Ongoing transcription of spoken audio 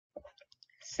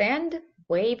Sand,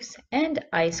 waves, and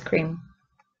ice cream.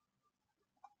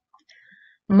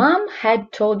 Mom had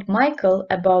told Michael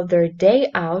about their day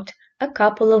out a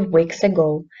couple of weeks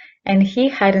ago, and he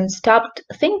hadn't stopped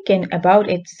thinking about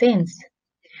it since.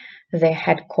 They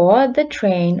had caught the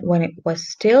train when it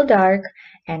was still dark,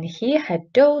 and he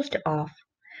had dozed off,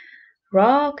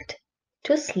 rocked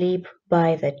to sleep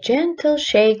by the gentle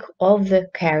shake of the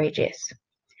carriages.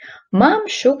 Mom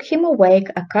shook him awake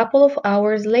a couple of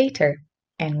hours later,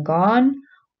 and gone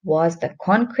was the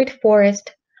concrete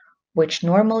forest which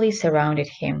normally surrounded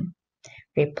him,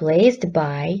 replaced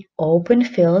by open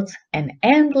fields and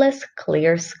endless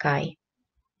clear sky.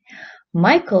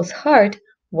 Michael's heart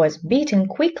was beating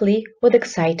quickly with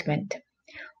excitement.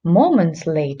 Moments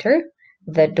later,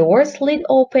 the door slid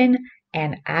open,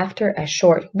 and after a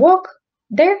short walk,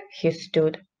 there he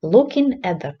stood, looking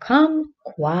at the calm,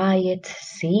 quiet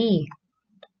sea.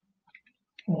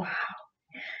 Wow!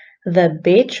 The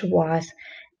beach was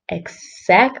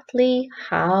exactly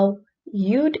how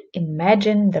you'd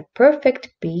imagine the perfect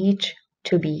beach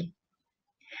to be.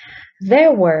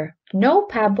 There were no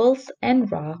pebbles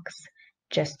and rocks,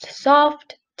 just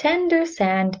soft, tender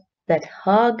sand that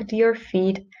hugged your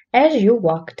feet as you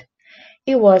walked.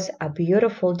 It was a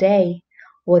beautiful day,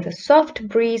 with a soft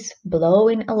breeze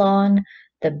blowing along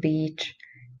the beach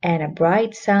and a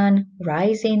bright sun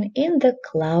rising in the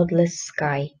cloudless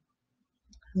sky.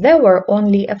 There were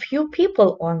only a few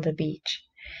people on the beach,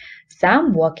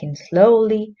 some walking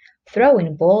slowly,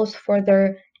 throwing balls for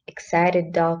their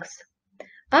excited dogs,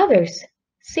 others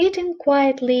sitting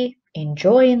quietly,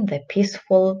 enjoying the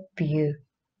peaceful view.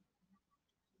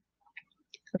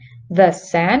 The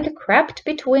sand crept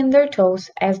between their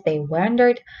toes as they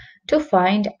wandered to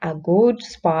find a good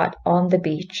spot on the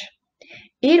beach.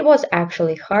 It was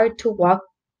actually hard to walk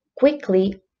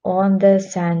quickly on the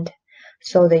sand,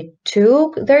 so they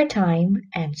took their time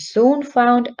and soon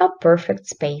found a perfect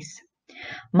space.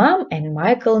 Mom and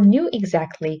Michael knew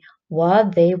exactly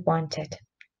what they wanted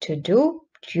to do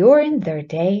during their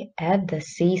day at the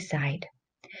seaside.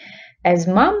 As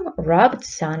Mom rubbed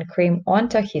sun cream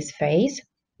onto his face,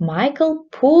 Michael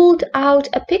pulled out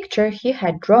a picture he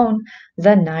had drawn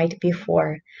the night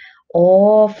before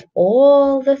of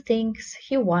all the things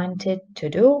he wanted to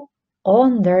do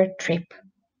on their trip.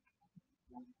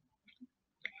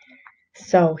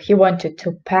 So he wanted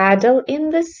to paddle in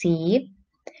the sea,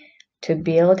 to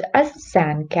build a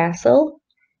sandcastle,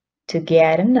 to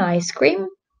get an ice cream,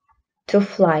 to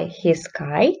fly his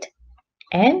kite,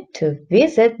 and to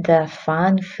visit the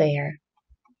fun fair.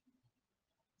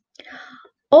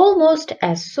 Almost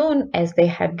as soon as they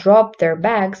had dropped their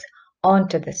bags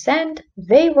onto the sand,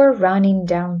 they were running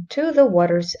down to the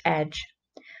water's edge.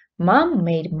 Mom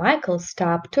made Michael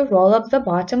stop to roll up the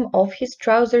bottom of his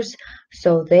trousers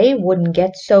so they wouldn't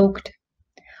get soaked.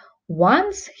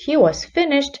 Once he was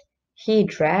finished, he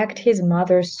dragged his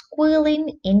mother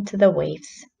squealing into the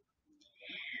waves.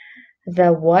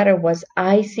 The water was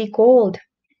icy cold.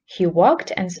 He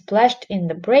walked and splashed in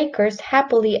the breakers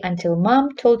happily until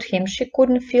Mom told him she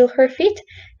couldn't feel her feet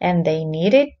and they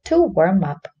needed to warm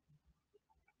up.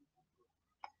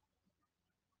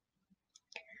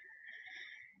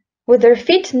 With their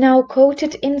feet now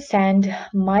coated in sand,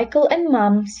 Michael and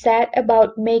Mom set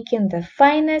about making the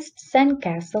finest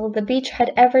sandcastle the beach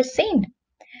had ever seen.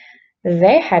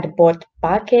 They had bought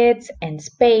buckets and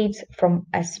spades from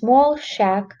a small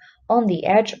shack on the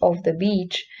edge of the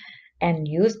beach and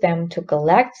used them to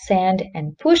collect sand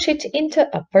and push it into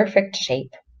a perfect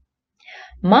shape.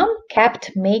 Mom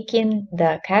kept making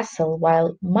the castle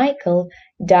while Michael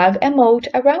dug a moat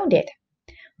around it,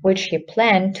 which he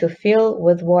planned to fill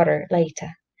with water later.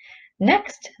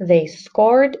 Next, they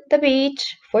scoured the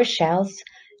beach for shells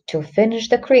to finish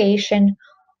the creation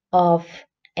of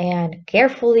and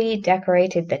carefully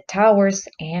decorated the towers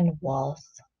and walls.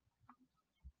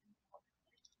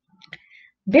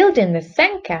 Building the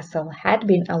sandcastle had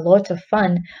been a lot of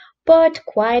fun, but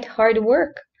quite hard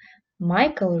work.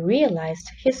 Michael realized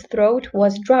his throat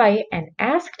was dry and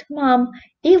asked Mom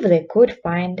if they could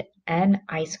find an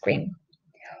ice cream.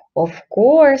 Of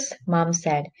course, Mom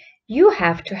said, you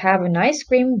have to have an ice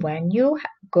cream when you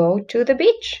go to the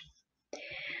beach.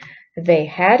 They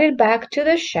headed back to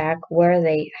the shack where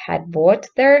they had bought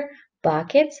their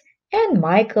buckets, and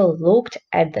Michael looked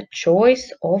at the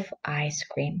choice of ice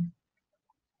cream.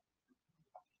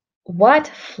 What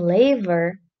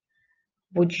flavor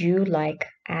would you like?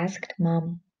 Asked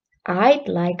Mom. I'd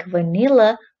like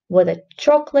vanilla with a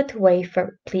chocolate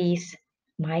wafer, please.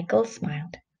 Michael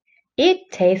smiled.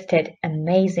 It tasted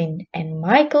amazing, and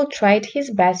Michael tried his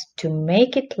best to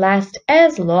make it last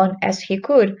as long as he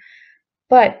could.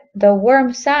 but the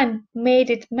warm sun made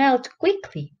it melt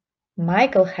quickly.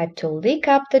 Michael had to lick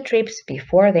up the drips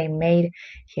before they made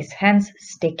his hands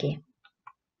sticky.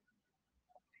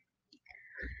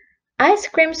 Ice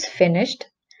creams finished,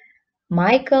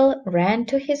 Michael ran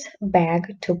to his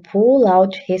bag to pull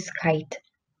out his kite.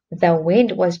 The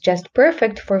wind was just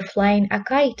perfect for flying a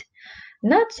kite,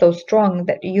 not so strong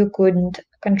that you couldn't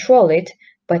control it,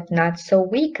 but not so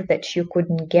weak that you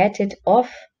couldn't get it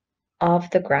off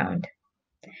the ground.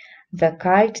 The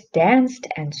kite danced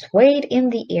and swayed in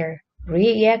the air,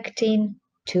 reacting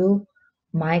to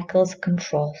Michael's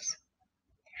controls.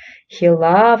 He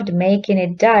loved making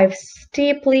it dive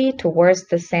steeply towards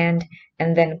the sand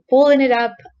and then pulling it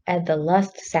up at the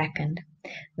last second.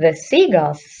 The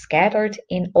seagulls scattered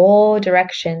in all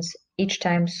directions, each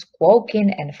time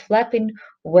squawking and flapping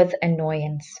with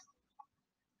annoyance.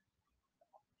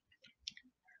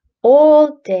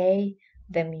 All day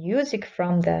the music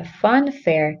from the fun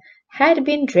fair had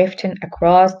been drifting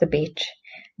across the beach,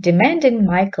 demanding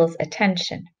Michael's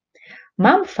attention.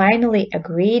 Mom finally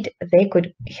agreed they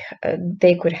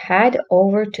could head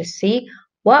over to see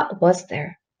what was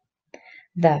there.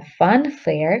 The fun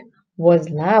fair was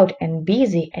loud and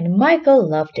busy and Michael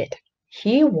loved it.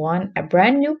 He won a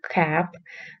brand new cap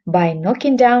by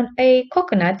knocking down a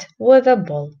coconut with a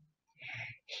ball.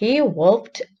 He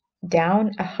wolfed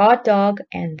down a hot dog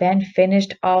and then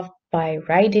finished off by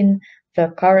riding the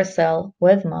carousel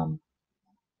with Mom.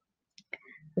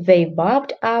 They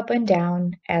bobbed up and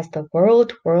down as the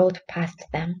world whirled past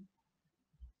them.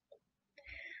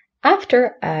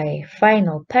 After a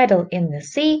final paddle in the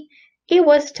sea, it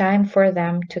was time for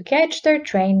them to catch their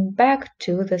train back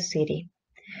to the city.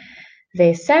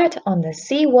 They sat on the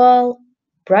seawall,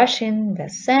 brushing the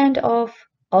sand off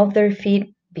their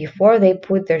feet before they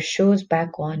put their shoes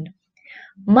back on.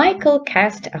 Michael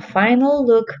cast a final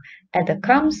look at the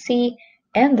calm sea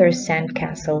and their sand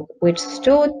castle, which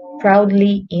stood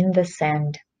proudly in the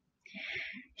sand.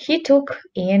 He took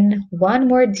in one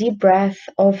more deep breath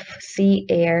of sea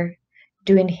air,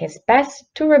 doing his best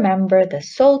to remember the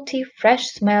salty, fresh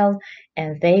smell,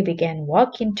 and they began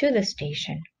walking to the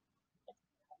station.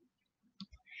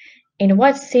 In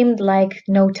what seemed like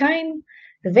no time,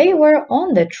 they were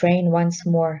on the train once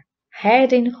more,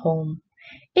 heading home.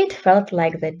 It felt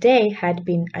like the day had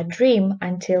been a dream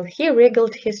until he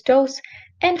wriggled his toes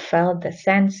and felt the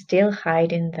sand still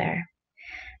hiding there.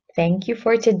 "Thank you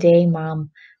for today,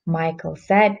 Mom," Michael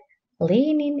said,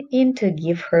 leaning in to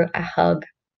give her a hug.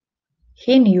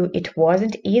 He knew it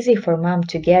wasn't easy for Mom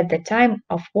to get the time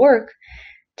off work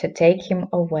to take him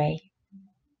away.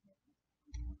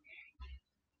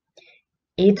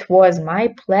 "It was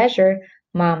my pleasure,"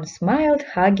 Mom smiled,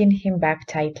 hugging him back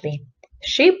tightly.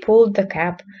 She pulled the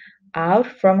cap out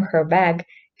from her bag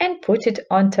and put it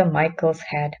onto Michael's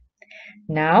head.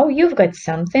 "Now you've got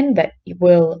something that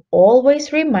will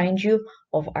always remind you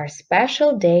of our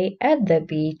special day at the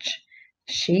beach,"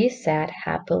 she said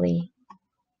happily.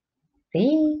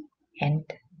 The end.